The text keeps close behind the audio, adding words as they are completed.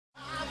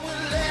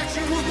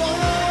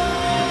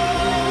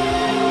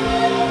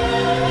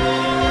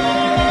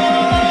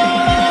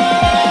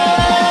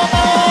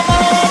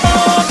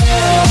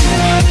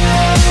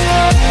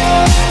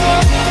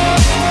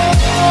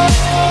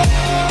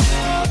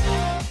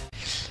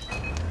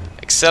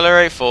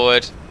accelerate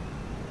forward,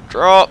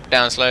 drop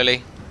down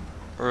slowly,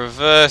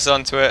 reverse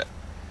onto it,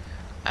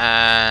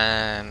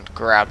 and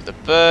grab the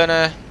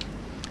burner.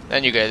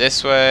 Then you go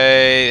this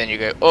way, then you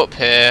go up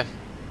here.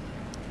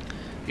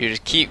 You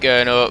just keep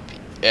going up.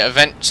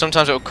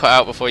 Sometimes it will cut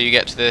out before you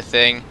get to the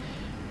thing,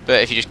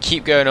 but if you just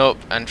keep going up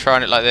and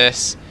trying it like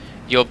this,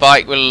 your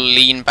bike will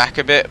lean back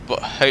a bit, but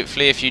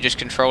hopefully if you just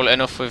control it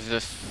enough with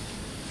the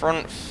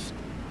front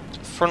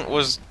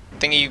was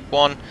thingy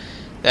one,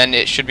 then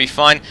it should be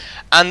fine.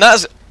 And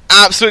that's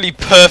absolutely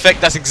perfect.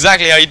 That's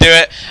exactly how you do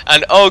it.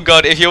 And oh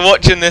god, if you're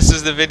watching this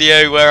as the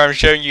video where I'm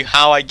showing you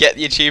how I get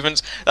the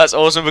achievements, that's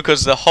awesome,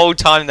 because the whole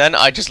time then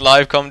I just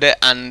live commed it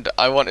and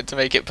I wanted to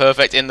make it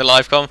perfect in the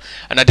live com,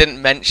 and I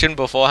didn't mention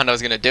beforehand I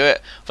was going to do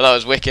it, but that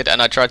was wicked,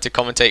 and I tried to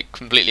commentate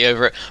completely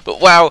over it. But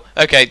wow,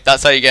 okay,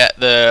 that's how you get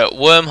the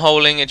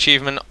wormholing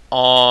achievement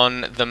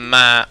on the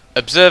map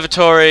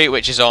Observatory,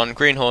 which is on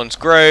Greenhorn's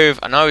Grove,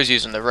 and I was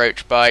using the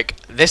Roach bike.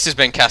 This has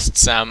been Cast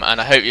Sam,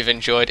 and I hope you've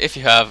enjoyed. If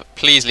you have,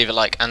 please leave a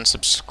like and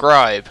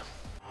subscribe.